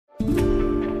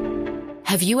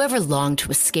Have you ever longed to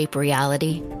escape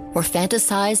reality or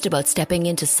fantasized about stepping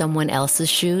into someone else's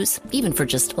shoes, even for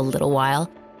just a little while?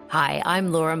 Hi,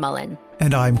 I'm Laura Mullen.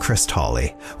 And I'm Chris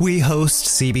Tolley. We host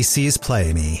CBC's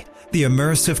Play Me, the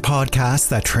immersive podcast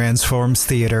that transforms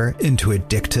theater into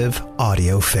addictive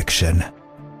audio fiction.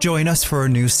 Join us for a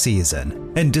new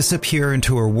season and disappear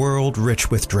into a world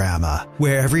rich with drama,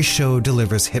 where every show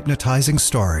delivers hypnotizing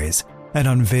stories and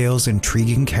unveils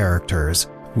intriguing characters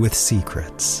with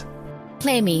secrets.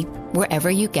 Play Me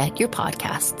wherever you get your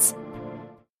podcasts.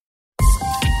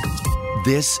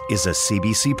 This is a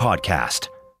CBC podcast.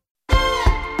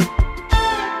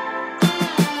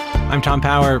 I'm Tom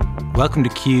Power. Welcome to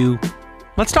Q.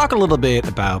 Let's talk a little bit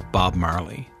about Bob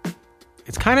Marley.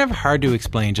 It's kind of hard to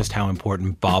explain just how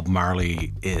important Bob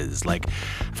Marley is. Like,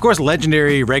 of course,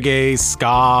 legendary reggae,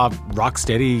 ska,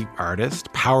 rocksteady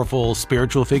artist, powerful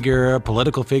spiritual figure,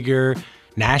 political figure,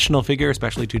 national figure,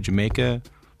 especially to Jamaica.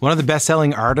 One of the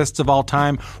best-selling artists of all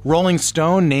time. Rolling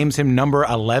Stone names him number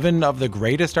 11 of the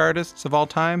greatest artists of all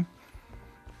time.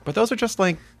 But those are just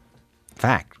like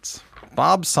facts.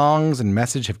 Bob's songs and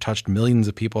message have touched millions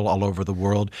of people all over the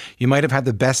world. You might have had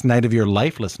the best night of your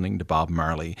life listening to Bob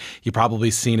Marley. You've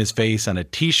probably seen his face on a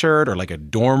t-shirt or like a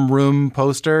dorm room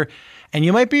poster. And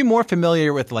you might be more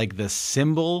familiar with like the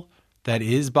symbol that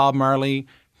is Bob Marley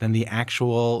than the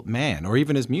actual man or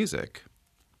even his music.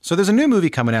 So there's a new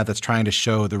movie coming out that's trying to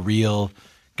show the real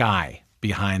guy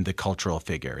behind the cultural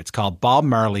figure. It's called Bob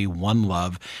Marley, One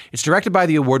Love. It's directed by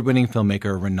the award-winning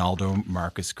filmmaker Reinaldo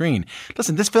Marcus Green.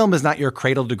 Listen, this film is not your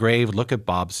cradle-to-grave look at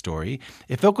Bob's story.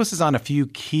 It focuses on a few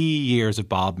key years of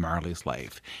Bob Marley's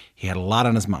life. He had a lot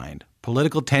on his mind.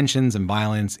 Political tensions and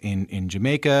violence in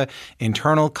Jamaica,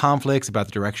 internal conflicts about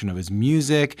the direction of his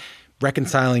music,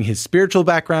 reconciling his spiritual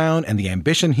background and the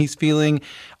ambition he's feeling.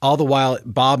 All the while,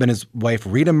 Bob and his wife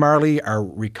Rita Marley are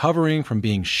recovering from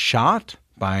being shot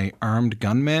by armed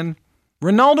gunmen.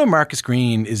 Reinaldo Marcus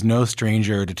Green is no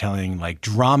stranger to telling like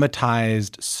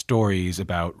dramatized stories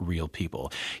about real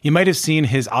people. You might have seen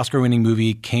his Oscar-winning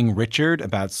movie King Richard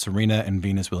about Serena and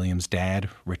Venus Williams' dad,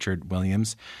 Richard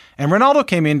Williams. And Reinaldo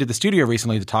came into the studio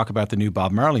recently to talk about the new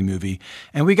Bob Marley movie,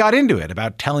 and we got into it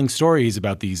about telling stories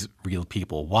about these real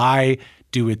people. Why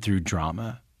do it through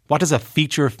drama? What does a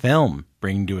feature film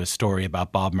bring to a story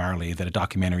about Bob Marley that a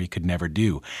documentary could never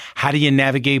do? How do you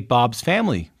navigate Bob's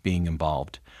family being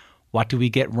involved? What do we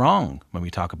get wrong when we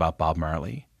talk about Bob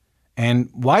Marley? And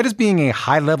why does being a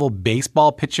high-level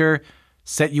baseball pitcher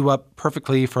set you up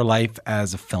perfectly for life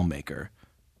as a filmmaker?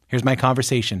 Here's my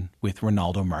conversation with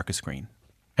Reinaldo Marcus Green.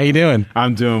 How you doing?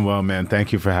 I'm doing well, man.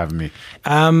 Thank you for having me.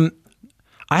 I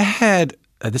had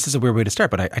this is a weird way to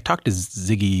start, but I talked to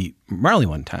Ziggy Marley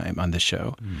one time on this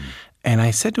show, and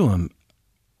I said to him,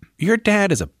 your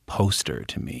dad is a poster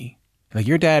to me. Like,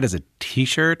 your dad is a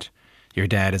T-shirt. Your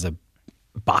dad is a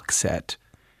box set.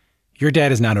 Your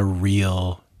dad is not a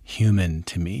real human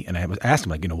to me. And I was asked him,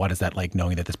 like, what is that like,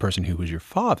 knowing that this person who was your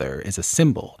father is a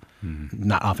symbol,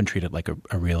 not often treated like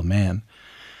a real man?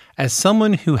 As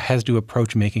someone who has to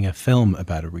approach making a film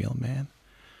about a real man,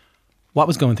 what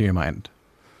was going through your mind?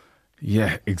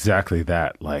 Yeah, exactly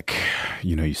that. Like,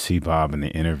 you see Bob in the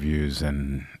interviews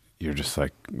and you're just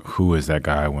like, who is that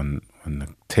guy when the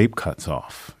tape cuts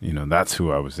off? That's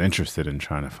who I was interested in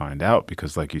trying to find out,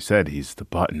 because like you said, he's the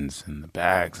buttons and the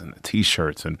bags and the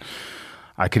T-shirts, and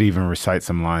I could even recite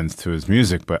some lines to his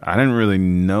music, but I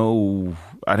didn't know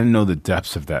the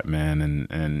depths of that man,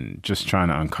 and just trying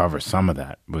to uncover some of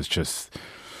that was just,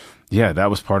 yeah, that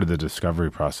was part of the discovery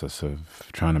process of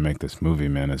trying to make this movie,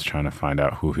 man, is trying to find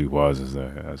out who he was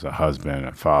as a husband,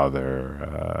 a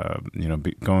father,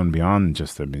 going beyond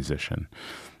just a musician.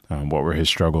 What were his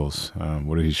struggles?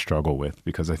 What did he struggle with?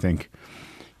 Because I think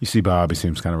you see Bob, he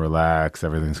seems kind of relaxed,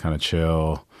 everything's kind of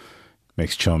chill,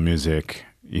 makes chill music,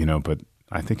 but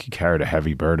I think he carried a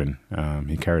heavy burden.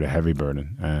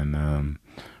 And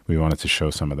we wanted to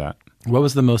show some of that. What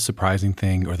was the most surprising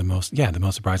thing, or the most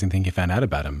surprising thing you found out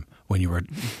about him when you were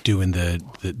doing the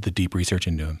deep research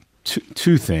into him?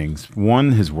 Two things.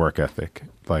 One, his work ethic.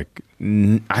 Like,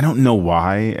 I don't know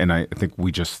why, and I think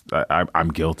I'm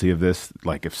guilty of this.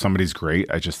 Like, if somebody's great,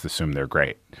 I just assume they're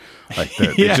great. Like,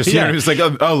 it's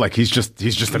like, like he's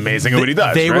just amazing at what he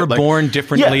does. They were born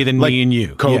differently than me and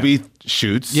you. Kobe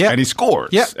shoots and he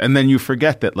scores, and then you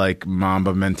forget that, like,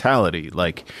 Mamba mentality.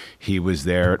 Like, he was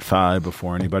there at 5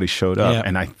 before anybody showed up,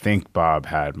 and I think Bob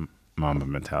had Mamba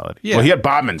mentality. Yeah. Well, he had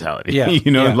Bob mentality.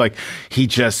 Yeah. Like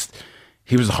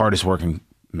he was the hardest working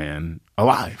man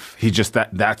alive. He just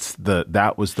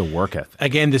that was the work ethic.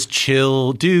 Again, this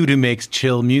chill dude who makes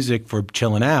chill music for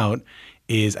chilling out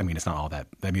is, I mean, it's not all that.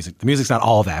 The music's not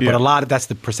all that, but a lot of that's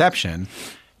the perception.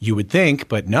 You would think,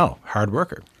 but no, hard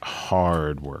worker.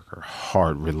 Hard,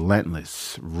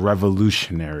 relentless,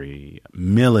 revolutionary,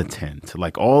 militant,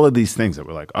 like all of these things that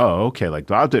were like, oh, okay, like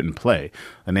Bob didn't play.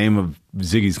 The name of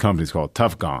Ziggy's company is called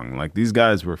Tough Gong. Like these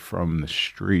guys were from the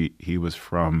street. He was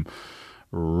from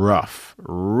rough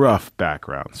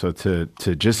background. So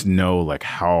to just know like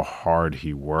how hard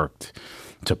he worked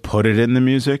to put it in the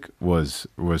music was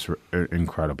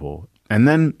incredible. And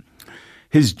then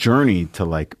his journey to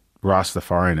like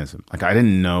Rastafarianism. Like I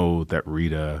didn't know that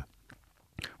Rita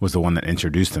was the one that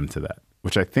introduced him to that,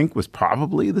 which I think was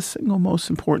probably the single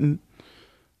most important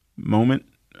moment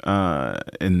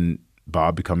in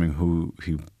Bob becoming who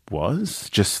he was.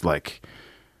 Just like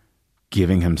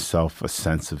giving himself a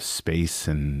sense of space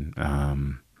and a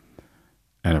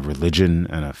religion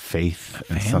and a faith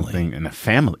and something and a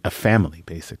family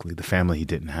basically, the family he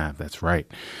didn't have. That's right,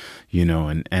 you know.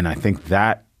 And I think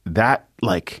that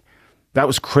like. That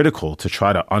was critical to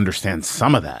try to understand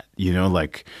some of that, you know,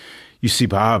 like you see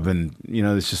Bob and, you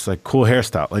know, it's just like cool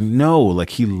hairstyle. Like, no, like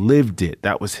he lived it.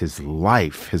 That was his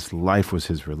life. His life was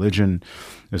his religion.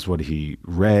 It's what he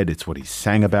read. It's what he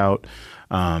sang about.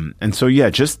 And so, yeah,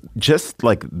 just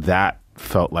like that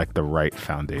felt like the right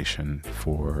foundation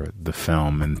for the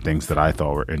film and things that I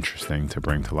thought were interesting to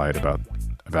bring to light about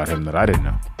him that I didn't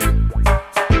know.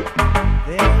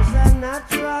 There's a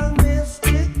natural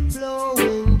mystic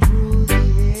flowing through the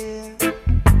air.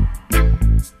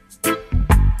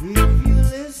 If you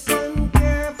listen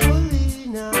carefully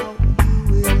now, you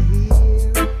will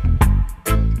hear.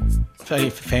 So you a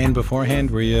fan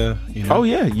beforehand? Were you know? Oh,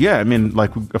 yeah. I mean,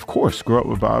 like, of course, grew up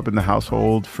with Bob in the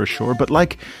household for sure. But,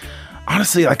 like,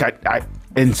 honestly, like, I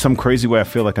in some crazy way, I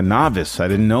feel like a novice. I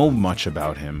didn't know much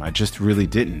about him. I just really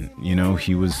didn't. You know,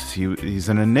 he's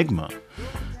an enigma.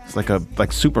 It's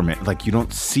like Superman. Like you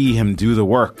don't see him do the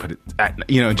work, but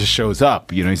it just shows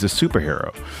up. You know, he's a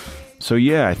superhero. So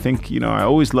yeah, I think, you know, I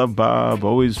always loved Bob,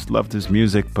 always loved his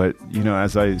music, but you know,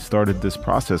 as I started this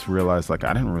process, realized like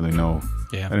I didn't really know.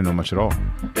 Yeah. I didn't know much at all.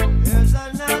 There's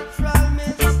a natural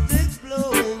mystic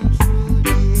flowing through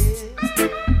the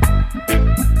air.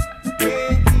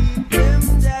 Can't keep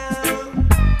him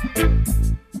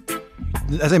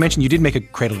down. As I mentioned, you did make a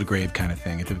cradle to grave kind of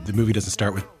thing. The movie doesn't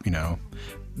start with, you know,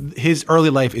 his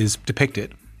early life is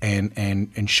depicted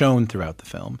and shown throughout the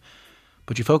film,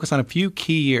 but you focus on a few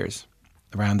key years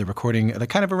around the recording,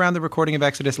 around the recording of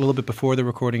Exodus, a little bit before the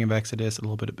recording of Exodus, a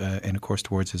little bit, and of course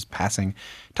towards his passing.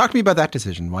 Talk to me about that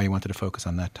decision, why you wanted to focus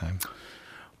on that time.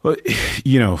 Well,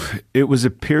 you know, it was a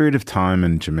period of time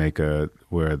in Jamaica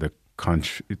where the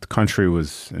country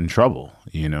was in trouble,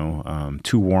 you know,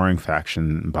 two warring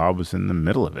factions. Bob was in the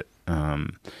middle of it.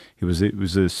 He was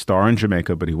a star in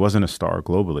Jamaica, but he wasn't a star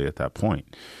globally at that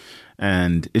point.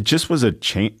 And it just was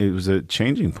it was a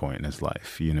changing point in his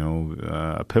life, you know,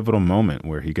 a pivotal moment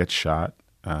where he gets shot,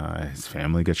 his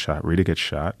family gets shot, Rita gets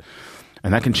shot,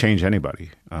 and that can change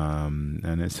anybody.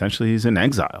 And essentially he's in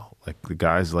exile. Like the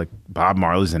guys like Bob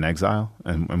Marley's in exile.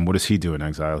 And what does he do in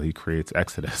exile? He creates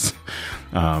Exodus.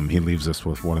 He leaves us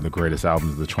with one of the greatest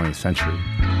albums of the 20th century.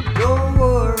 Don't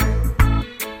worry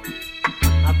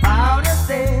about a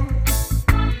thing.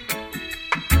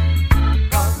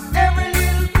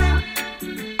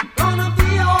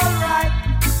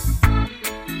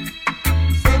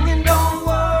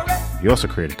 He also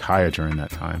created Kaya during that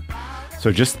time.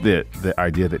 So just the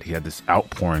idea that he had this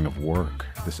outpouring of work,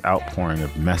 this outpouring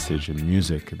of message and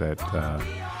music that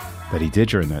he did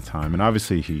during that time. And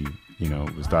obviously he, you know,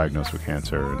 was diagnosed with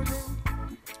cancer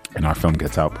and our film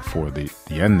gets out before the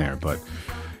end there. But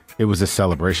it was a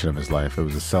celebration of his life. It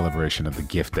was a celebration of the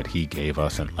gift that he gave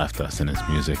us and left us in his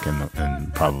music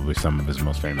and probably some of his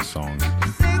most famous songs.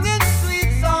 Singing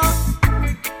sweet songs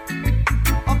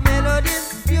of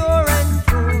melodies pure and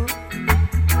true.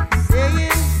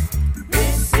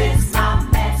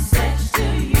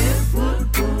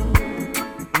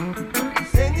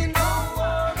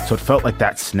 So it felt like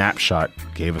that snapshot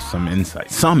gave us some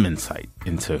insight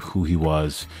into who he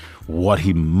was, what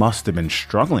he must have been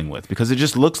struggling with, because it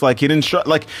just looks like he didn't struggle.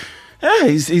 Like, yeah,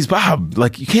 he's Bob.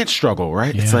 Like, you can't struggle,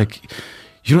 right? Yeah. It's like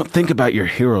you don't think about your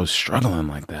heroes struggling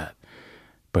like that,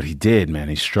 but he did, man.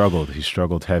 He struggled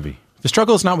heavy. The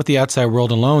struggle is not with the outside world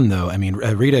alone, though. I mean,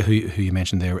 Rita, who you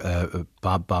mentioned there,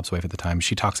 Bob's wife at the time,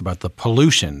 she talks about the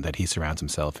pollution that he surrounds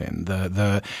himself in.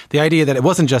 The idea that it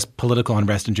wasn't just political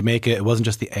unrest in Jamaica, it wasn't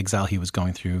just the exile he was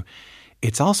going through.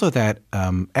 It's also that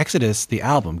Exodus, the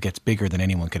album, gets bigger than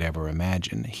anyone could ever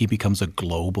imagine. He becomes a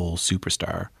global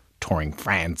superstar, touring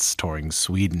France, touring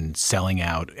Sweden, selling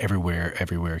out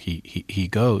everywhere he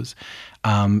goes.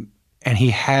 And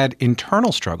he had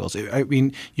internal struggles. I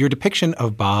mean, your depiction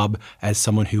of Bob as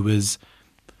someone who was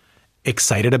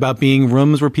excited about being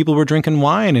rooms where people were drinking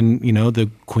wine and, you know, the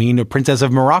Queen or Princess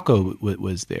of Morocco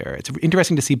was there. It's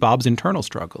interesting to see Bob's internal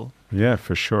struggle. Yeah,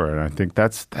 for sure. And I think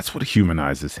that's what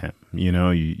humanizes him. You know,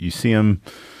 you see him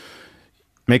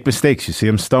make mistakes. You see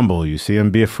him stumble. You see him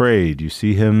be afraid. You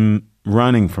see him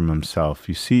running from himself.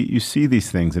 You see these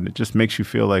things, and it just makes you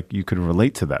feel like you could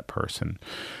relate to that person.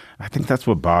 I think that's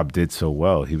what Bob did so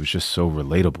well. He was just so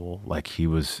relatable. Like he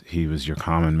was your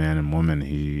common man and woman.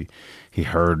 He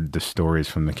heard the stories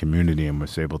from the community and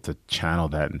was able to channel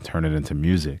that and turn it into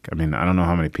music. I mean, I don't know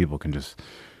how many people can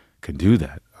do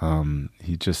that.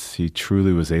 He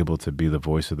truly was able to be the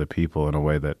voice of the people in a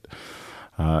way that,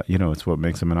 you know, it's what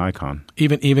makes him an icon.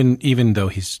 Even though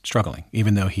he's struggling,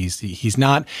 even though he's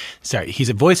not, he's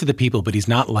a voice of the people, but he's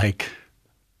not like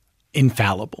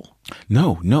infallible.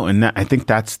 No, and I think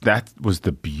that was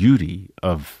the beauty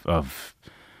of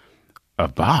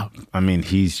Bob. I mean,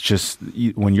 he's just,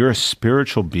 when you're a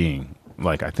spiritual being,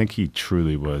 like I think he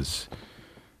truly was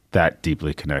that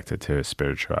deeply connected to his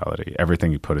spirituality.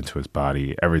 Everything he put into his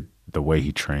body, the way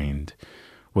he trained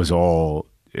was all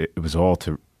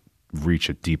to reach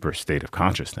a deeper state of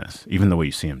consciousness. Even the way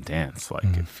you see him dance,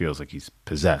 like it feels like he's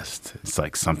possessed. It's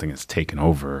like something has taken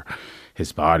over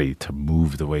his body to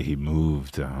move the way he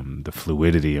moved, the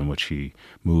fluidity in which he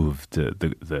moved,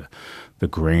 the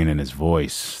grain in his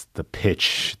voice, the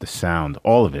pitch, the sound,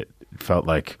 all of it felt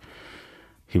like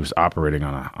he was operating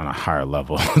on a higher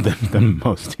level than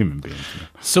most human beings.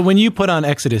 So when you put on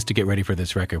Exodus to get ready for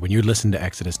this record, when you listened to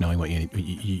Exodus knowing what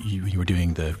you were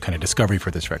doing the kind of discovery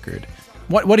for this record,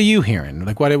 what are you hearing?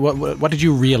 Like what did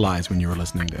you realize when you were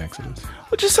listening to Exodus?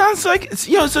 It just sounds like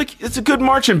it's a good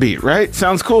marching beat, right?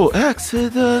 Sounds cool.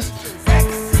 Exodus.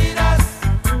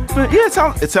 But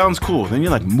yeah, it sounds cool. Then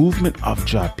you're like, movement of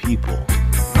Jah people.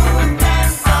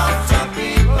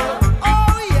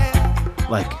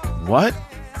 Like what?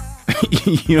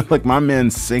 You know, like my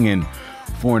man's singing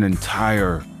for an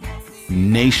entire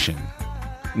nation,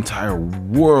 entire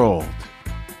world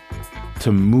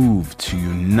to move, to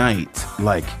unite.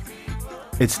 Like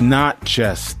it's not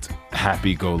just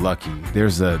happy-go-lucky.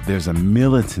 There's a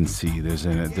militancy, there's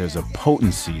a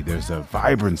potency, there's a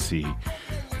vibrancy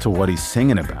to what he's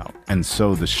singing about. And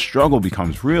so the struggle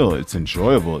becomes real. It's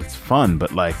enjoyable, it's fun,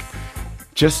 but like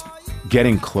just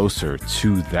getting closer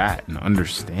to that and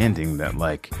understanding that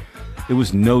like it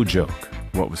was no joke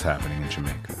what was happening in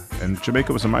Jamaica. And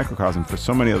Jamaica was a microcosm for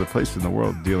so many other places in the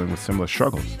world dealing with similar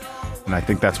struggles. And I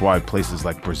think that's why places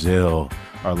like Brazil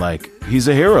are like, he's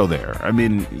a hero there. I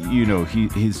mean, you know,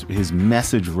 his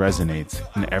message resonates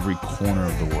in every corner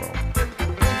of the world.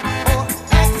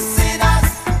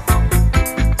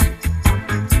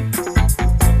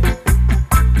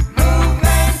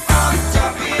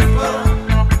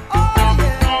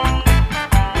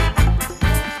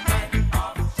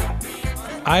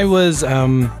 I was, how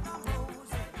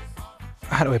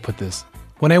do I put this?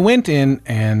 When I went in,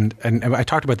 and I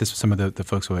talked about this with some of the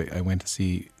folks who I went to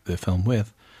see the film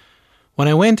with. When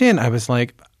I went in, I was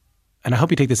like, and I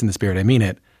hope you take this in the spirit, I mean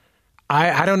it,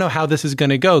 I don't know how this is going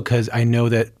to go because I know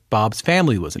that Bob's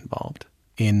family was involved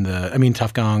in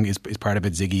Tough Gong is part of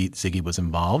it. Ziggy was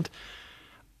involved.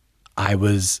 I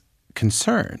was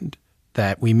concerned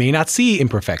that we may not see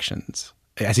imperfections.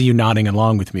 I see you nodding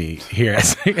along with me here.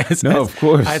 Of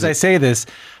course. As I say this,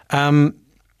 one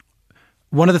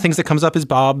of the things that comes up is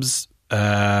Bob's,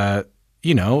 I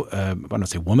don't want to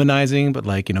say womanizing, but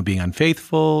like, being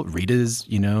unfaithful. Rita's,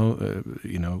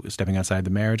 stepping outside the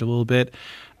marriage a little bit.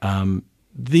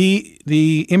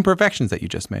 The imperfections that you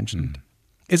just mentioned.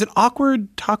 Is it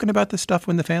awkward talking about this stuff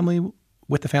with the family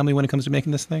when it comes to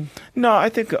making this thing? No, I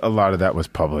think a lot of that was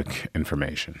public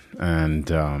information,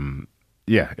 and.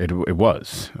 Yeah, it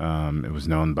was. It was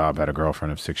known Bob had a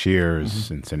girlfriend of 6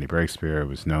 years in Cindy Breakspeare. It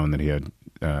was known that he had,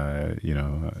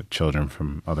 children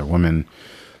from other women.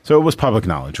 So it was public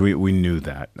knowledge. We knew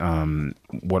that.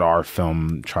 What our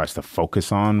film tries to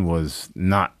focus on was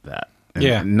not that.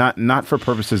 And not for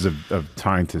purposes of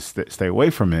trying to stay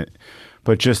away from it,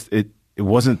 but just it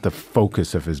wasn't the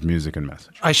focus of his music and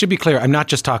message. I should be clear. I'm not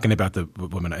just talking about the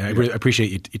woman. I really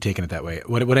appreciate you taking it that way.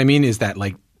 What I mean is that,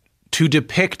 like, to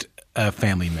depict a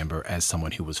family member as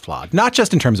someone who was flawed, not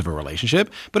just in terms of a relationship,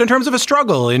 but in terms of a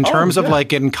struggle, in terms of like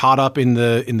getting caught up in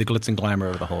the glitz and glamour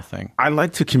of the whole thing. I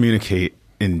like to communicate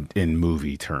in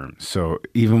movie terms. So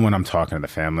even when I'm talking to the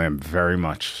family, I'm very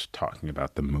much talking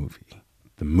about the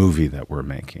movie that we're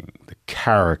making, the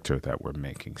character that we're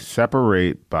making.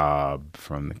 Separate Bob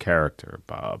from the character,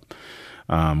 Bob.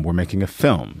 We're making a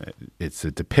film. It's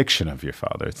a depiction of your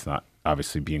father. It's not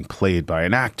obviously being played by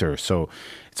an actor. So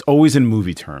it's always in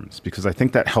movie terms because I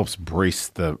think that helps brace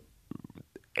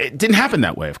it didn't happen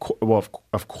that way.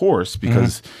 Of course,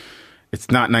 because it's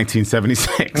not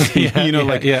 1976.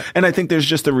 And I think there's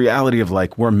just a reality of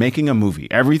like, we're making a movie.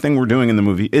 Everything we're doing in the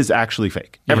movie is actually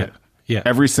fake. Everything. Yeah.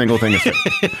 Every single thing is fake.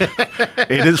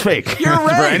 It is fake. You're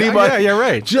right. For anybody, Yeah, you're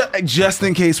right. Just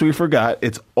in case we forgot,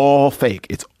 it's all fake.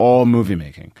 It's all movie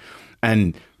making.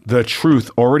 And the truth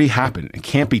already happened. It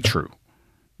can't be true.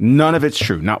 None of it's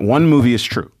true. Not one movie is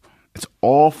true. It's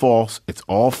all false. It's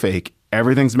all fake.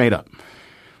 Everything's made up.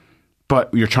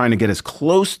 But you're trying to get as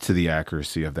close to the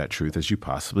accuracy of that truth as you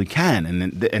possibly can.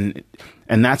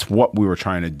 And that's what we were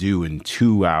trying to do in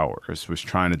 2 hours, was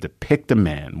trying to depict a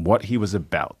man, what he was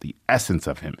about, the essence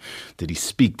of him. Did he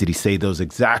speak? Did he say those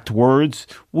exact words?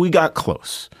 We got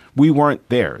close. We weren't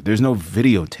there. There's no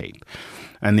videotape.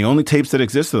 And the only tapes that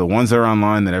exist are the ones that are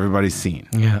online that everybody's seen.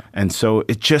 Yeah. And so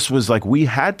it just was like we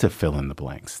had to fill in the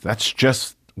blanks. That's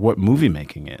just what movie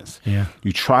making is. Yeah.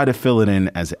 You try to fill it in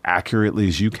as accurately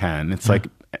as you can. It's like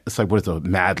what is it,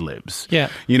 Mad Libs. Yeah.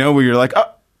 You know, where you're like,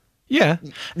 oh, yeah,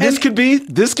 this could be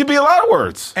a lot of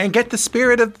words. And get the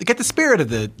spirit of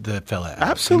the fella out.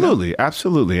 Absolutely, you know?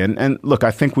 Absolutely. And look,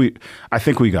 I think we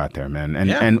got there, man.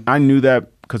 And I knew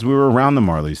that because we were around the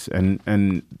Marleys,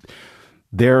 and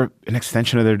they're an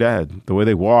extension of their dad. The way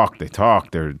they walk, they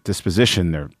talk, their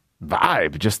disposition, their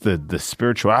vibe, just the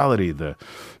spirituality, the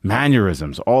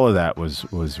mannerisms, all of that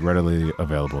was readily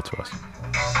available to us.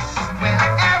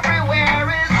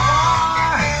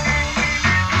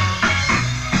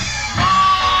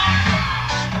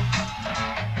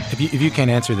 If you can't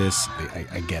answer this,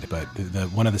 I get it. But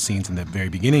one of the scenes in the very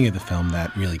beginning of the film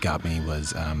that really got me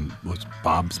was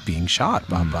Bob's being shot.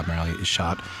 Bob Marley is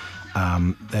shot.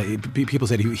 People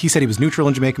said he said he was neutral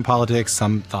in Jamaican politics.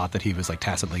 Some thought that he was like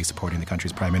tacitly supporting the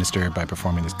country's prime minister by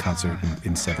performing this concert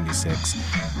in 76.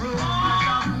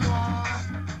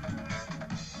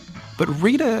 But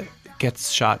Rita gets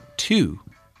shot too,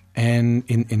 and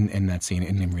in that scene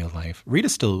in real life,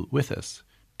 Rita's still with us.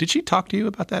 Did she talk to you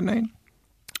about that night?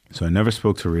 So I never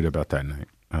spoke to Rita about that night,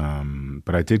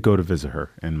 but I did go to visit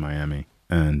her in Miami,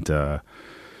 and I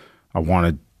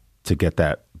wanted to get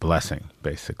that blessing,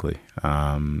 basically.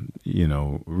 You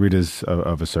know, Rita's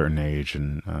of a certain age,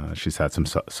 and she's had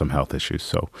some health issues.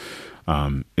 So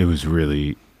it was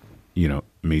really, you know,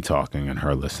 me talking and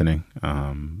her listening.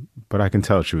 But I can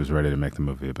tell she was ready to make the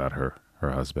movie about her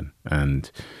husband.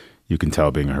 And you can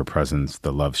tell, being in her presence,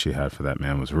 the love she had for that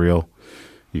man was real.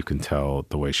 You can tell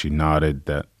the way she nodded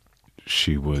that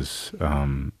she was,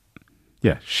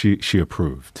 she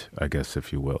approved, I guess,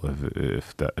 if you will,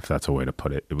 if that's a way to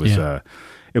put it. It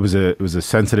was a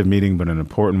sensitive meeting, but an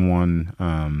important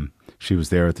one. She was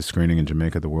there at the screening in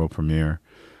Jamaica, the world premiere,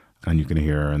 and you can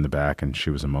hear her in the back, and she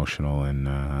was emotional, and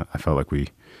I felt like we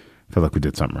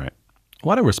did something right.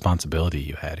 What a responsibility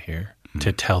you had here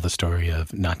to tell the story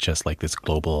of not just like this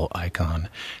global icon,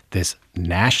 this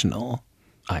national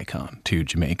icon to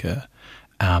Jamaica,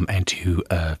 and to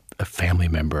a family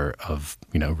member of,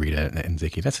 you know, Rita and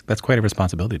Ziggy. That's quite a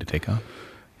responsibility to take on.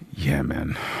 Yeah,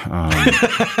 man.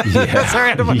 Yeah.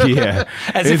 Sorry, yeah.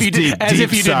 As if you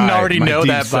didn't already know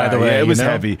that, by the way. Yeah, it was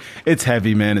heavy. It's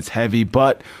heavy, man. It's heavy.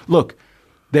 But look,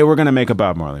 they were going to make a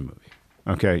Bob Marley movie.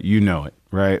 Okay, you know it,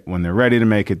 right? When they're ready to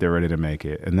make it, they're ready to make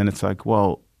it. And then it's like,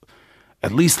 well,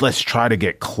 at least let's try to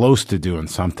get close to doing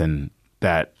something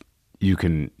that you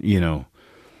can, you know,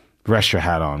 rest your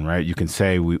hat on, right? You can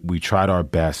say we tried our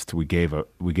best. We gave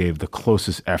the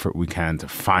closest effort we can to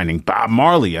finding Bob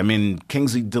Marley. I mean,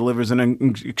 Kingsley delivers an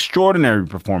extraordinary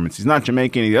performance. He's not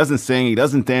Jamaican. He doesn't sing. He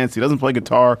doesn't dance. He doesn't play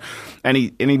guitar, and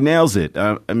he nails it.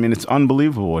 I mean, it's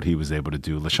unbelievable what he was able to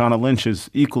do. Lashana Lynch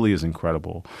is equally as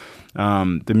incredible.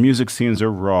 The music scenes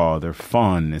are raw. They're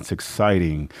fun. It's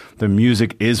exciting. The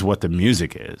music is what the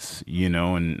music is, you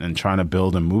know, and trying to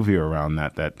build a movie around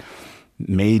that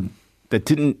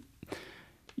didn't,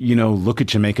 you know, look at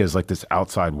Jamaica as like this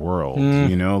outside world,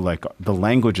 you know, like the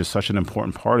language is such an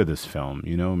important part of this film,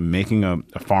 you know, making a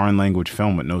foreign language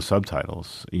film with no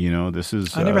subtitles, you know, this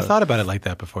is... I never thought about it like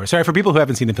that before. Sorry, for people who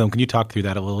haven't seen the film, can you talk through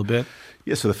that a little bit?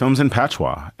 Yeah, so the film's in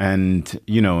Patois, and,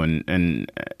 you know,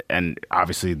 and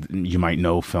obviously you might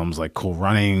know films like Cool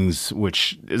Runnings,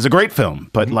 which is a great film,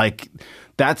 but like...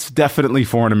 That's definitely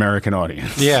for an American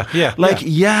audience. Yeah.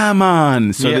 Yeah,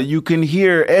 man. So that you can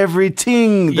hear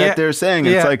everything that they're saying.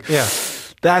 It's like,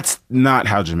 that's not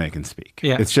how Jamaicans speak.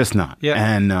 Yeah. It's just not. Yeah.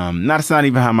 And that's not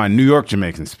even how my New York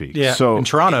Jamaicans speak. Yeah. So in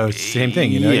Toronto, same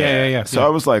thing, you know? Yeah. So I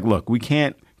was like, look, we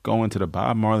can't go into the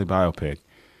Bob Marley biopic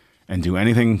and do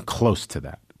anything close to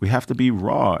that. We have to be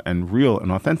raw and real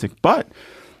and authentic. But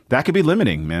that could be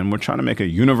limiting, man. We're trying to make a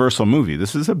universal movie.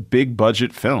 This is a big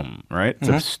budget film, right? It's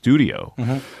a studio.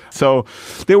 So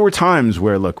there were times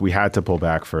where, look, we had to pull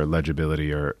back for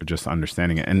legibility or just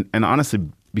understanding it. And honestly,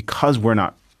 because we're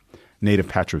not native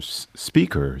Patois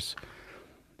speakers,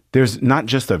 there's not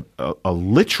just a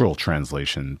literal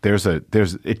translation.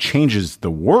 It changes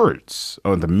the words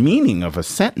or the meaning of a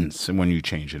sentence when you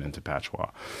change it into Patois.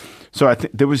 So I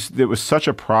think there was such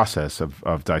a process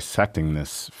of dissecting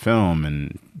this film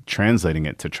and translating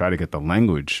it to try to get the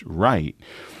language right.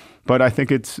 But I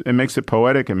think it makes it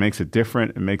poetic. It makes it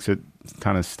different. It makes it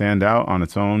kind of stand out on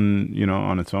its own,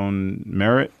 on its own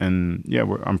merit. And yeah,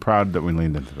 I'm proud that we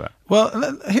leaned into that.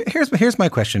 Well, here's my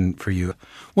question for you.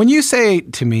 When you say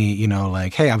to me,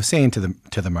 hey, I was saying to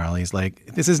the Marleys, like,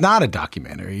 this is not a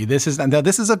documentary. This is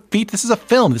a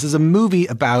film. This is a movie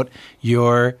about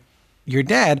your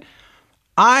dad.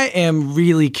 I am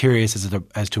really curious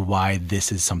as to why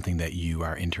this is something that you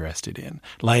are interested in.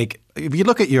 Like, if you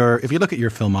look at your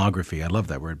filmography, I love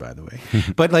that word, by the way.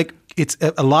 But like, it's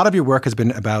a lot of your work has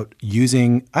been about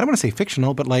using, I don't want to say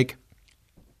fictional, but like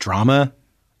drama,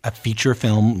 a feature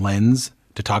film lens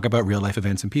to talk about real life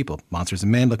events and people. Monsters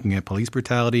and Men, looking at police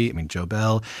brutality. I mean, Joe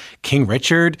Bell, King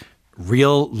Richard,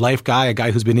 real life guy, a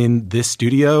guy who's been in this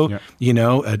studio. Yeah.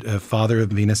 A father of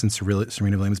Venus and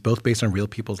Serena Williams, both based on real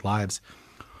people's lives.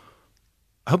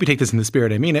 I hope you take this in the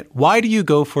spirit I mean it. Why do you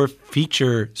go for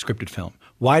feature scripted film?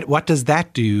 What does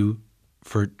that do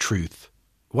for truth?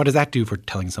 What does that do for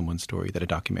telling someone's story that a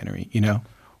documentary,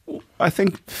 I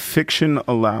think fiction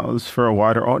allows for a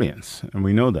wider audience, and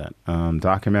we know that.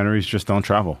 Documentaries just don't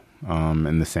travel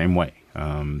in the same way.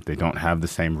 They don't have the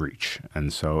same reach.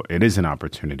 And so it is an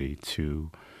opportunity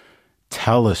to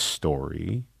tell a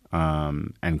story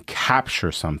and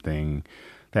capture something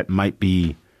that might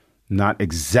be not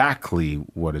exactly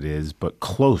what it is, but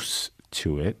close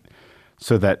to it,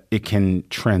 so that it can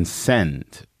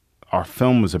transcend. Our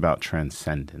film was about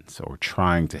transcendence, or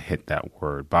trying to hit that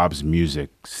word. Bob's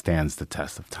music stands the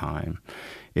test of time.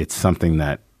 It's something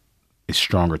that is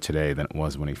stronger today than it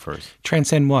was when he first.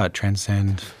 Transcend what?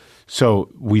 Transcend? So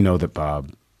we know that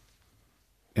Bob,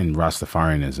 in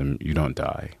Rastafarianism, you don't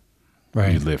die.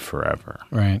 Right. You live forever.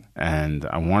 Right. And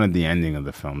I wanted the ending of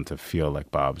the film to feel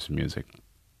like Bob's music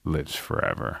lives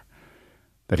forever,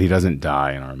 that he doesn't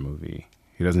die in our movie.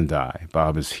 He doesn't die.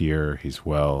 Bob is here. He's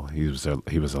well. He was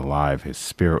alive. His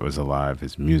spirit was alive.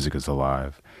 His music is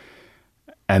alive.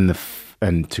 And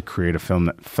to create a film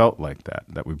that felt like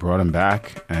that we brought him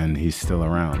back and he's still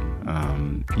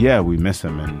around. We miss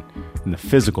him in the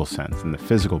physical sense, in the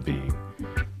physical being,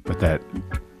 but that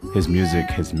his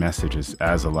music, his message is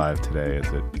as alive today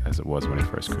as it was when he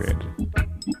first created it.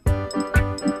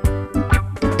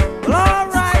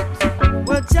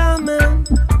 Jamming.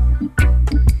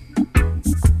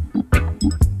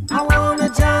 I wanna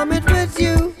jam it with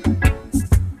you.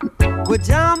 We're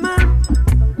jamming,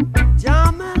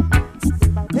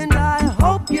 and I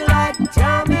hope you like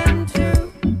jamming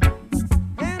too.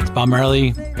 It's Bob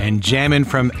Marley and Jammin'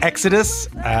 from Exodus.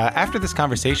 After this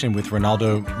conversation with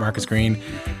Reinaldo Marcus Green,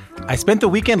 I spent the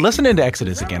weekend listening to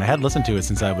Exodus again. I hadn't listened to it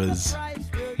since I was,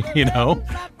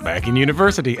 back in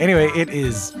university. Anyway, it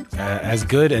is as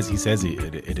good as he says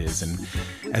it is, and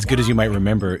as good as you might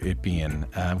remember it being.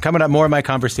 Coming up, more of my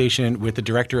conversation with the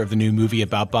director of the new movie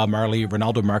about Bob Marley,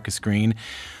 Reinaldo Marcus Green.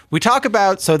 We talk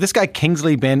about, so this guy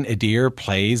Kingsley Ben-Adir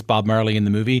plays Bob Marley in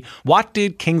the movie. What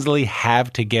did Kingsley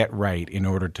have to get right in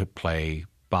order to play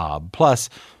Bob? Plus,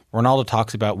 Reinaldo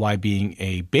talks about why being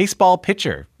a baseball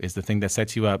pitcher is the thing that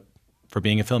sets you up for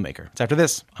being a filmmaker. It's after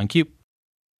this on Q.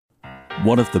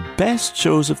 One of the best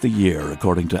shows of the year,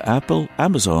 according to Apple,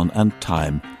 Amazon and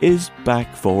Time, is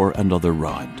back for another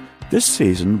round. This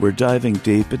season, we're diving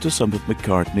deep into some of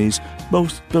McCartney's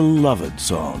most beloved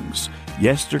songs.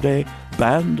 Yesterday,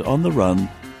 Band on the Run,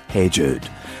 Hey Jude,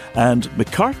 and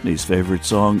McCartney's favourite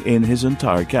song in his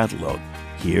entire catalogue,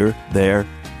 Here, There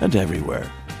and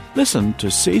Everywhere. Listen to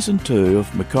Season 2 of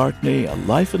McCartney, A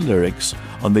Life in Lyrics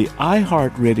on the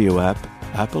iHeartRadio app,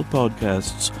 Apple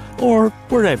Podcasts, or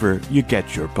wherever you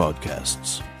get your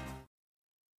podcasts.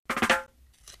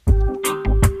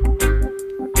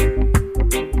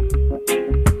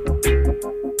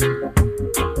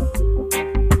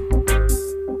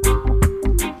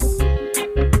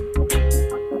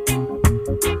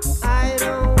 I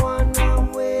don't wanna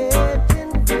wait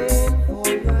in vain for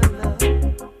your love.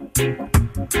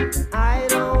 I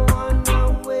don't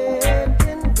wanna wait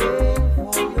in vain for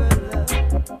your love.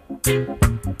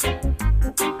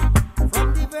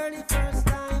 From the very first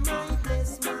time I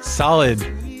placed my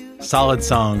Solid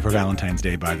song for Valentine's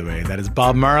Day, by the way. That is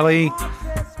Bob Marley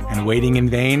and Waiting in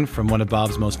Vain from one of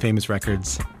Bob's most famous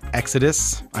records,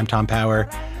 Exodus. I'm Tom Power.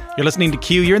 You're listening to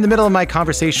Q. You're in the middle of my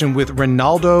conversation with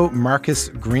Reinaldo Marcus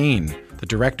Green, the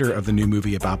director of the new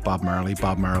movie about Bob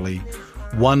Marley,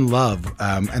 One Love.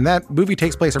 And that movie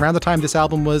takes place around the time this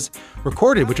album was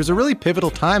recorded, which was a really pivotal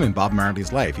time in Bob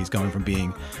Marley's life. He's going from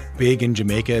being big in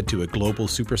Jamaica to a global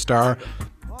superstar.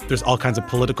 There's all kinds of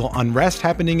political unrest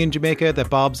happening in Jamaica that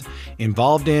Bob's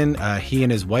involved in. He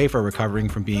and his wife are recovering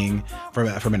from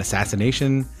an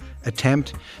assassination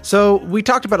attempt. So we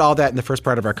talked about all that in the first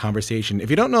part of our conversation.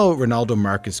 If you don't know Reinaldo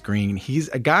Marcus Green, he's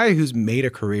a guy who's made a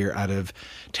career out of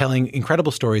telling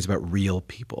incredible stories about real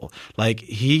people. Like,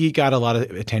 he got a lot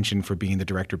of attention for being the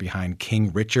director behind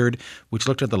King Richard, which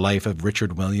looked at the life of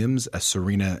Richard Williams, a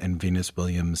Serena and Venus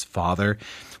Williams' father.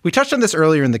 We touched on this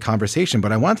earlier in the conversation,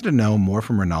 but I wanted to know more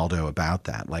from Reinaldo about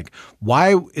that. Like,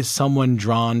 why is someone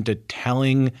drawn to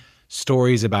telling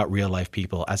stories about real life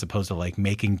people as opposed to like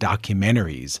making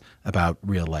documentaries about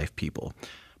real life people?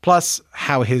 Plus,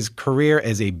 how his career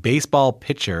as a baseball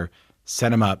pitcher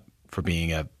set him up for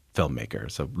being a filmmaker.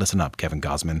 So listen up, Kevin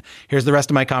Gosman. Here's the rest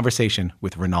of my conversation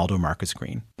with Reinaldo Marcus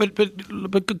Green. But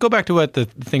go back to what the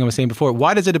thing I was saying before.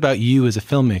 What is it about you as a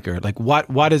filmmaker? Like,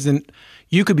 what isn't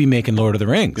you could be making Lord of the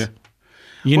Rings? Yeah.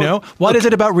 You know, what is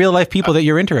it about real life people that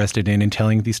you're interested in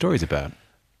telling these stories about?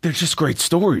 They're just great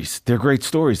stories. They're great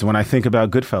stories. When I think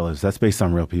about Goodfellas, that's based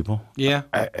on real people. Yeah.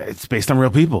 It's based on real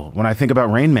people. When I think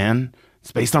about Rain Man,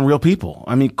 it's based on real people.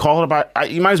 I mean,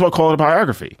 you might as well call it a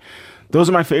biography. Those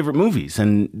are my favorite movies.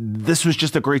 And this was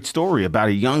just a great story about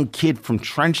a young kid from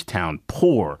Trenchtown,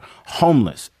 poor,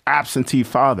 homeless, absentee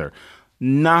father,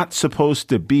 not supposed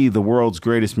to be the world's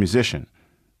greatest musician.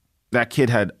 That kid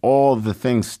had all the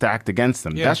things stacked against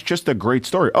him. Yeah. That's just a great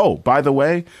story. Oh, by the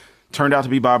way, turned out to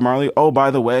be Bob Marley. Oh,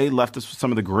 by the way, left us with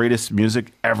some of the greatest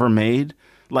music ever made.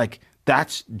 Like,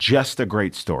 that's just a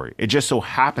great story. It just so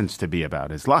happens to be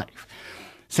about his life.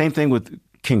 Same thing with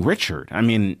King Richard. I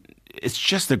mean, it's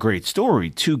just a great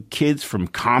story. Two kids from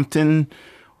Compton,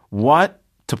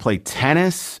 to play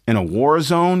tennis in a war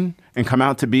zone and come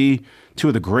out to be two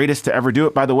of the greatest to ever do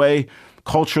it. By the way,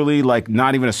 culturally, like,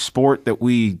 not even a sport that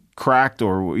we cracked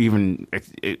or even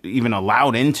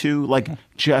allowed into, like,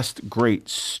 just great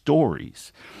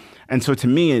stories. And so to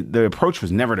me, the approach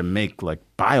was never to make like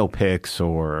biopics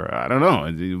or, I don't know,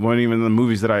 it wasn't even the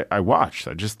movies that I watched.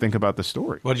 I just think about the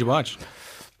story. What did you watch?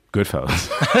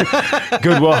 Goodfellas.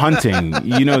 Good Will Hunting.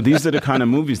 You know, these are the kind of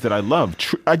movies that I love.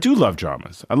 I do love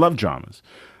dramas. I love dramas.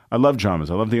 I love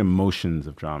the emotions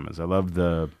of dramas. I love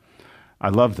that. I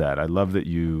love that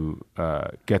you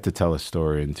get to tell a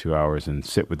story in 2 hours and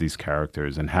sit with these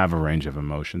characters and have a range of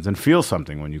emotions and feel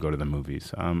something when you go to the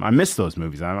movies. I miss those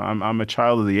movies. I'm a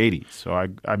child of the 80s, so I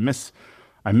miss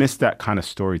that kind of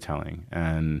storytelling,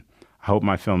 and I hope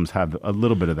my films have a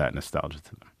little bit of that nostalgia to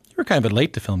them. You were kind of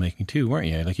late to filmmaking too, weren't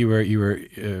you? Like, you were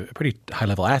a pretty high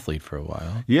level athlete for a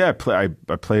while. Yeah, I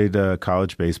played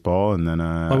college baseball, and then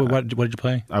what did you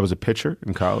play? I was a pitcher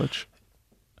in college.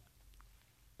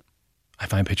 I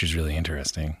find pitchers really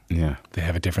interesting. Yeah. They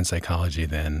have a different psychology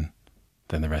than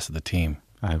the rest of the team.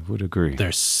 I would agree.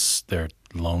 They're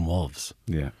lone wolves.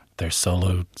 Yeah. They're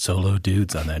solo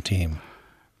dudes on that team.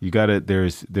 You got it. You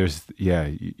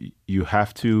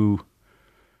have to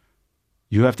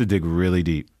dig really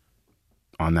deep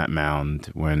on that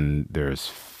mound when there's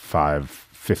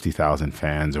 50,000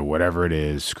 fans or whatever it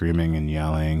is screaming and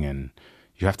yelling, and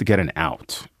you have to get an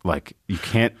out. Like, you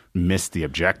can't miss the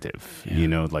objective. Yeah. You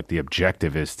know, like, the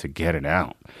objective is to get it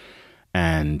out.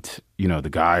 And, you know, the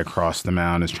guy across the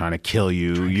mound is trying to kill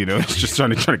you. You know, it's just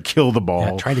trying to kill the ball.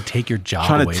 Yeah, trying to take your job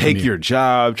away. Trying to take your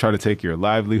job, trying to take your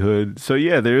livelihood. So,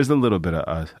 yeah, there is a little bit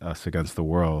of us against the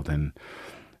world.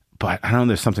 But I don't know,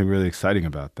 there's something really exciting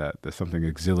about that. There's something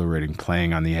exhilarating,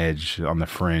 playing on the edge, on the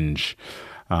fringe.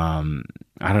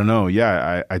 I don't know.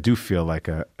 Yeah, I do feel like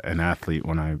an athlete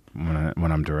when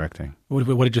I'm directing.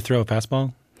 What did you throw? A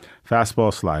fastball?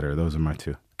 Fastball, slider. Those are my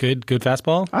two. Good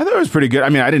fastball? I thought it was pretty good. I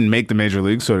mean, I didn't make the major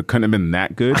leagues, so it couldn't have been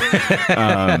that good.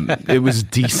 It was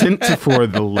decent for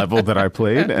the level that I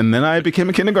played, and then I became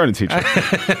a kindergarten teacher.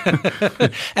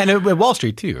 And at Wall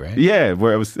Street too, right? Yeah,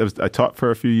 where I taught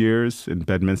for a few years in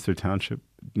Bedminster Township,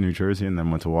 New Jersey, and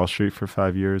then went to Wall Street for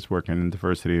 5 years working in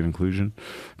diversity and inclusion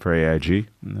for AIG,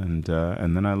 and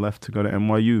then I left to go to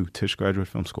NYU, Tisch Graduate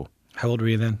Film School. How old were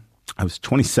you then? I was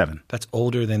 27. That's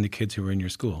older than the kids who were in your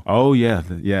school. Oh yeah,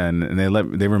 and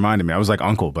they reminded me. I was like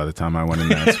uncle by the time I went in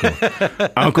that school.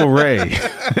 Uncle Ray.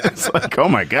 It's like, oh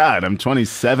my God, I'm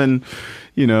 27.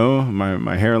 You know,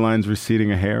 my hairline's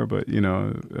receding a hair, but you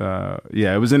know,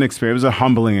 it was an experience. It was a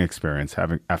humbling experience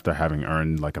after having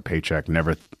earned like a paycheck,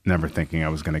 never thinking I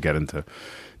was going to get into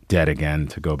dead again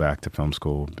to go back to film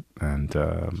school and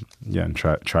and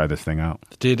try this thing out.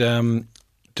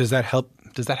 Does that help?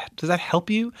 Does that help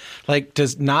you? Like,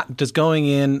 does going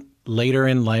in later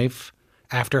in life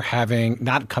after having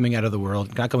not coming out of the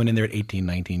world, not going in there at 18,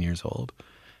 19 years old,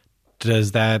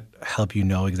 does that help you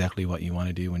know exactly what you want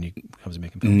to do when you comes to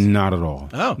making films? Not at all.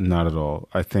 Oh, not at all.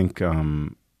 I think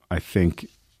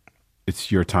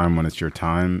it's your time when it's your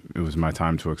time. It was my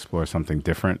time to explore something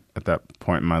different at that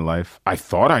point in my life. I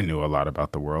thought I knew a lot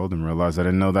about the world and realized I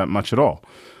didn't know that much at all.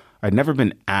 I'd never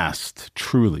been asked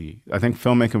truly. I think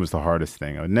filmmaking was the hardest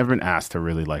thing. I'd never been asked to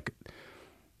really like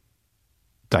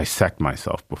dissect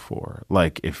myself before.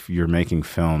 Like if you're making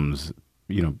films,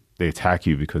 they attack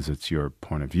you because it's your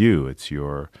point of view, it's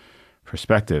your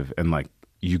perspective, and like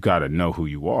you got to know who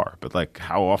you are. But like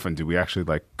how often do we actually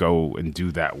like go and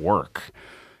do that work?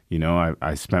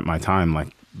 I spent my time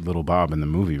like little Bob in the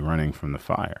movie running from the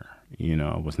fire.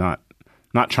 Was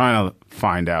not trying to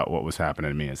find out what was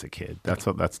happening to me as a kid.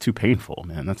 That's too painful,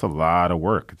 man. That's a lot of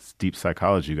work. It's deep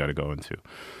psychology you got to go into.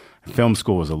 Film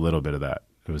school was a little bit of that.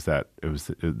 It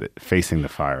was facing the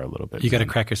fire a little bit. You got to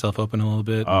crack yourself open a little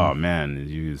bit. Oh man,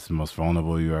 it's the most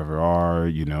vulnerable you ever are.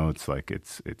 It's like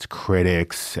it's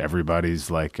critics. Everybody's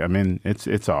like, I mean,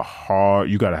 it's a hard.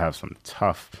 You got to have some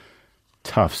tough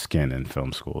skin in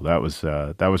film school. That was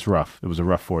rough. It was a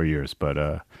rough 4 years,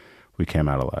 but we came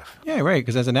out alive. Yeah, right.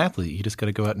 Because as an athlete, you just got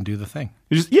to go out and do the thing.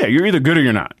 You're either good or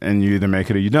you're not, and you either make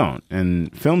it or you don't.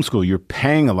 And film school, you're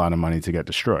paying a lot of money to get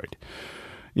destroyed.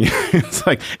 It's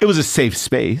like it was a safe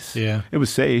space. Yeah, it was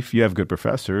safe. You have good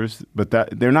professors, but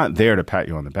they're not there to pat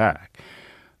you on the back.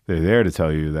 They're there to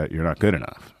tell you that you're not good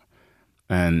enough.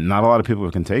 And not a lot of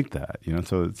people can take that.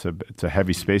 So it's a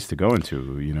heavy space to go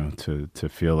into. To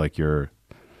feel like you're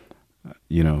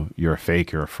a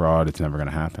fake, you're a fraud. It's never going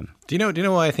to happen. Do you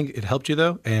know why I think it helped you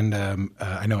though? And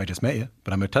I know I just met you,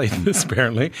 but I'm going to tell you this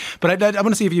apparently. But I want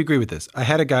to see if you agree with this. I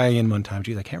had a guy in one time.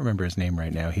 Geez, I can't remember his name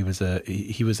right now. He was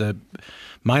a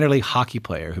minor league hockey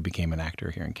player who became an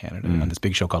actor here in Canada on this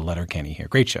big show called Letterkenny here.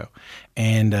 Great show.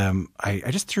 And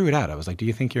I just threw it out. I was like, "Do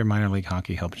you think your minor league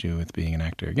hockey helped you with being an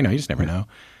actor? You just never know."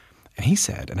 And he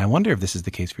said, and I wonder if this is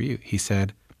the case for you. He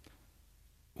said,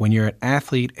 "When you're an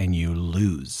athlete and you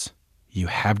lose, you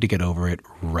have to get over it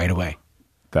right away."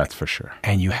 That's for sure.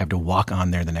 And you have to walk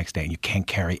on there the next day, and you can't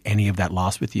carry any of that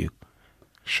loss with you.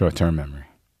 Short-term memory.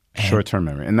 Short-term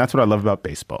memory. And that's what I love about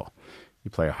baseball.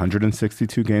 You play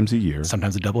 162 games a year.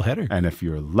 Sometimes a doubleheader. And if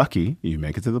you're lucky, you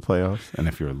make it to the playoffs. And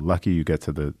if you're lucky, you get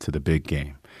to the big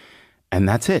game. And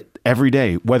that's it. Every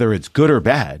day, whether it's good or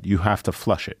bad, you have to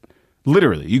flush it.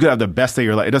 Literally. You could have the best day of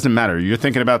your life. It doesn't matter. You're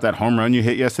thinking about that home run you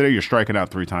hit yesterday, you're striking out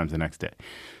 3 times the next day.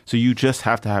 So you just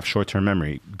have to have short-term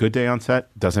memory. Good day on set,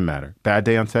 doesn't matter. Bad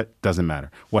day on set, doesn't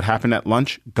matter. What happened at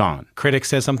lunch, gone. Critic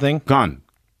says something? Gone.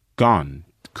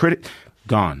 Critic,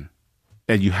 gone.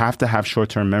 And you have to have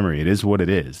short-term memory. It is what it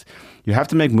is. You have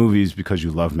to make movies because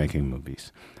you love making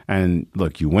movies. And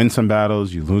look, you win some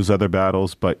battles, you lose other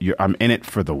battles, but I'm in it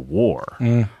for the war.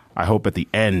 I hope at the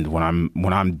end when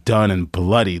I'm done and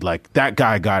bloody, like that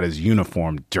guy got his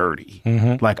uniform dirty.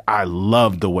 Like I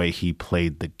love the way he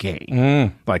played the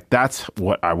game. Like that's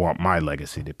what I want my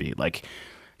legacy to be. Like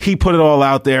he put it all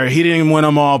out there. He didn't even win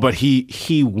them all, but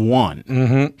he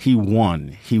won. He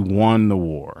won. He won the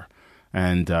war,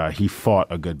 and he fought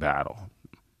a good battle.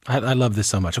 I love this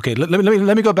so much. Okay, let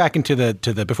me go back into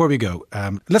the before we go.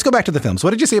 Let's go back to the films.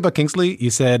 What did you say about Kingsley? You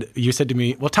said to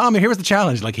me, "Well, Tom, here was the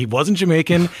challenge. Like he wasn't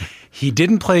Jamaican, he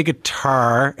didn't play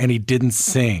guitar, and he didn't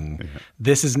sing.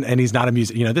 And he's not a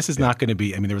music. This is not going to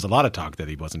be. I mean, there was a lot of talk that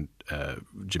he wasn't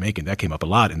Jamaican. That came up a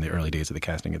lot in the early days of the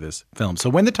casting of this film. So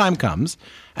when the time comes,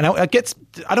 and I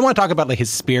don't want to talk about like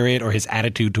his spirit or his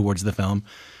attitude towards the film.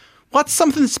 What's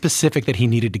something specific that he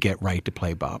needed to get right to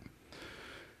play Bob?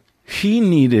 He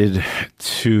needed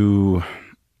to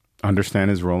understand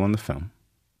his role in the film.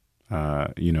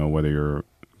 Whether you're,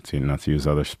 not to use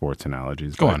other sports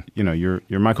analogies. Go on.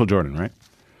 You're Michael Jordan, right?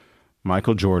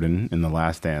 Michael Jordan in The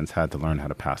Last Dance had to learn how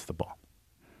to pass the ball.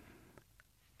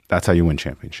 That's how you win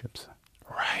championships.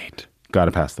 Right. Got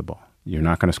to pass the ball. You're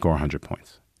not going to score 100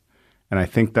 points. And I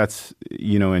think that's,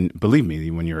 and believe me,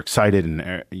 when you're excited and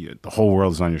the whole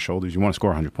world is on your shoulders, you want to score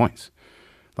 100 points.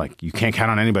 Like, you can't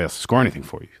count on anybody else to score anything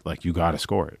for you. Like, you got to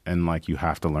score it. And, like, you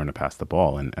have to learn to pass the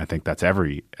ball. And I think that's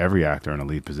every actor in a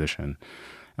lead position.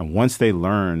 And once they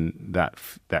learn that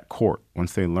court,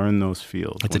 once they learn those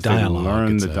fields, it's a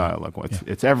dialogue.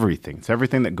 It's everything. It's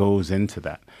everything that goes into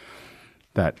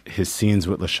that his scenes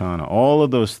with Lashana, all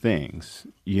of those things,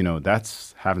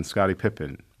 that's having Scottie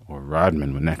Pippen or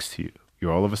Rodman next to you.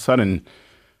 You're all of a sudden,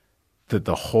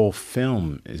 the whole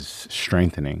film is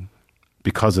strengthening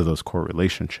because of those core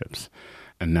relationships.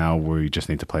 And now we just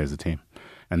need to play as a team.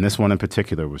 And this one in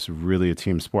particular was really a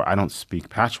team sport. I don't speak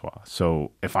Patois.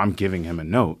 So if I'm giving him a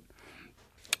note,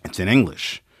 it's in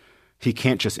English. He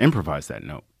can't just improvise that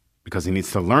note because he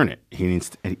needs to learn it. He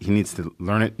needs to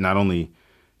learn it not only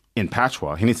in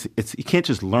Patois. He can't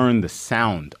just learn the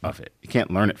sound of it. He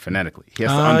can't learn it phonetically. He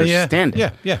has to understand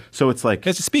it. Yeah. So it's like He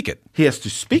has to speak it. He has to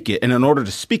speak it, and in order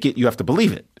to speak it, you have to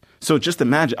believe it. So just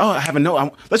imagine, I have a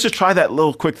note. Let's just try that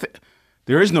little quick thing.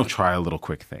 There is no try a little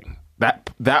quick thing.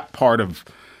 That part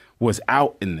was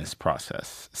out in this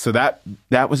process. So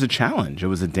that was a challenge. It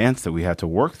was a dance that we had to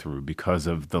work through because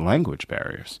of the language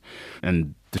barriers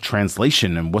and the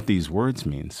translation and what these words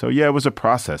mean. So yeah, it was a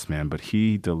process, man, but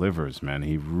he delivers, man.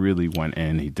 He really went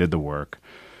in, he did the work.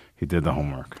 He did the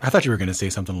homework. I thought you were going to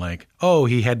say something like,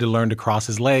 he had to learn to cross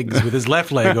his legs with his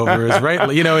left leg over his right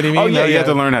leg. You know what I mean? Oh, yeah, he had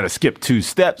to learn how to skip 2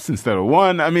 steps instead of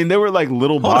 1. I mean, they were like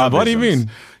little Bob. What do you mean?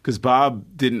 Because Bob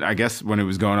didn't, I guess when he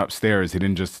was going upstairs, he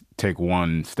didn't just take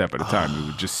 1 step at a time. He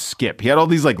would just skip. He had all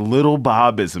these like little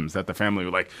Bobisms that the family were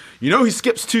like, he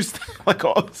skips 2 steps, like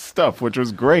all this stuff, which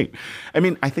was great. I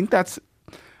mean, I think that's,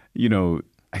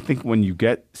 I think when you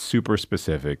get super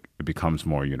specific, it becomes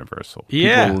more universal.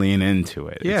 Yeah. People lean into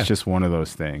it. Yeah. It's just one of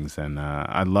those things. And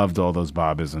I loved all those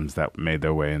Bobisms that made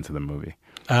their way into the movie.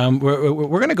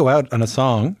 We're going to go out on a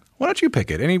song. Why don't you pick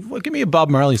it? Give me a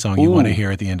Bob Marley song you want to hear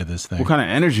at the end of this thing. What kind of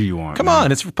energy you want? Come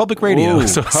on, it's public radio. Ooh,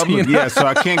 so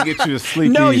I can't get you to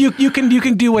sleep. No, you can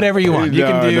do whatever you want. You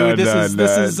can do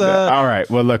this is all right.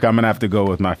 Well, look, I'm gonna have to go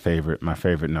with my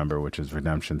favorite number, which is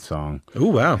Redemption Song. Oh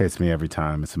wow, hits me every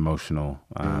time. It's emotional.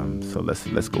 So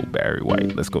let's go Barry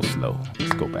White. Let's go slow.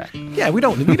 Let's go back. Yeah, we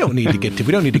don't need to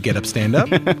get up, stand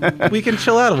up. We can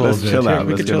chill out a little bit. Chill out.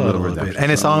 We Let's can get chill a out a little little bit. Redemption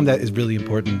And a song. song that is really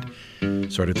important,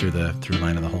 sort of through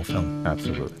line of the whole film.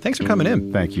 Absolutely. Thanks for coming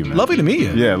in. Thank you, man. Lovely to meet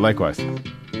you. Yeah, likewise.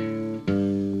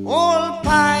 All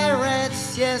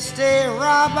pirates, yes, they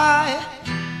rob I,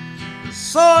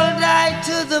 sold I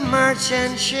to the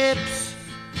merchant ships.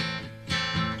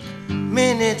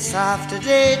 Minutes after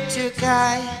they took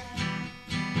I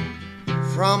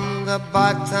from the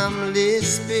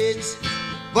bottomless pit,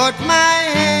 but my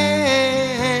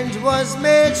hand was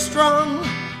made strong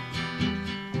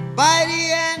by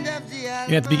the end of the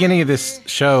At the beginning of this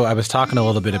show, I was talking a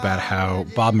little bit about how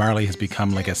Bob Marley has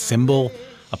become like a symbol,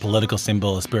 a political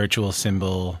symbol, a spiritual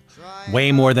symbol,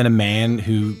 way more than a man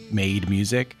who made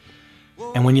music.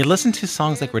 And when you listen to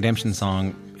songs like Redemption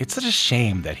Song, it's such a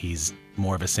shame that he's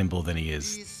more of a symbol than he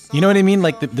is. You know what I mean?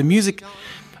 Like the music,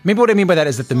 maybe what I mean by that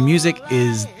is that the music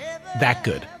is that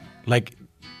good. Like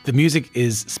the music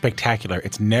is spectacular.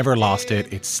 It's never lost it.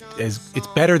 It's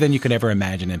better than you could ever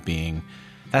imagine it being.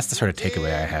 That's the sort of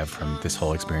takeaway I have from this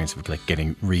whole experience of like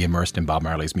getting re-immersed in Bob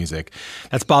Marley's music.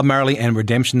 That's Bob Marley and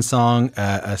Redemption Song,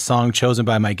 a song chosen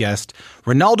by my guest,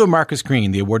 Reinaldo Marcus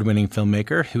Green, the award-winning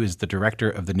filmmaker who is the director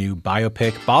of the new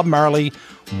biopic, Bob Marley,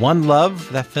 One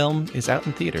Love. That film is out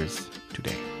in theaters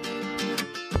today.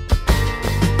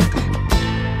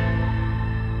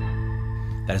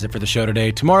 That is it for the show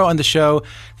today. Tomorrow on the show,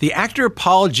 the actor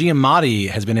Paul Giamatti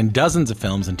has been in dozens of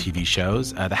films and TV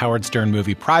shows. The Howard Stern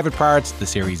movie Private Parts, the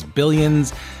series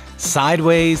Billions,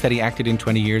 Sideways that he acted in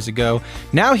 20 years ago.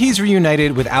 Now he's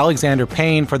reunited with Alexander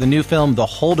Payne for the new film The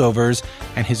Holdovers,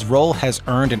 and his role has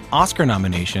earned an Oscar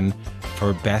nomination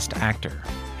for Best Actor.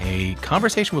 A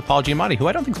conversation with Paul Giamatti, who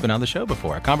I don't think has been on the show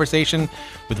before. A conversation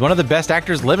with one of the best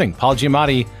actors living, Paul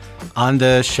Giamatti, on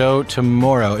the show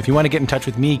tomorrow. If you want to get in touch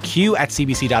with me,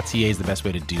 q@cbc.ca is the best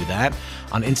way to do that.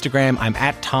 On Instagram, I'm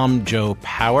at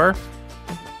TomJoePower.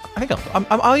 I think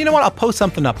I'll you know what? I'll post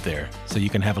something up there so you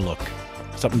can have a look.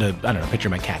 Something to, I don't know, picture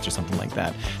my cats or something like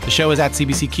that. The show is at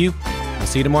CBCQ. We'll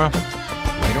see you tomorrow.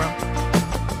 Later on.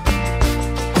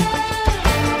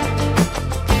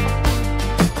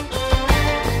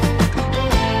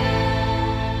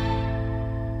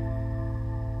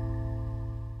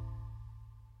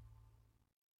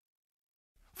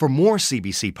 For more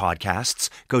CBC podcasts,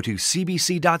 go to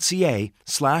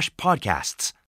cbc.ca/podcasts.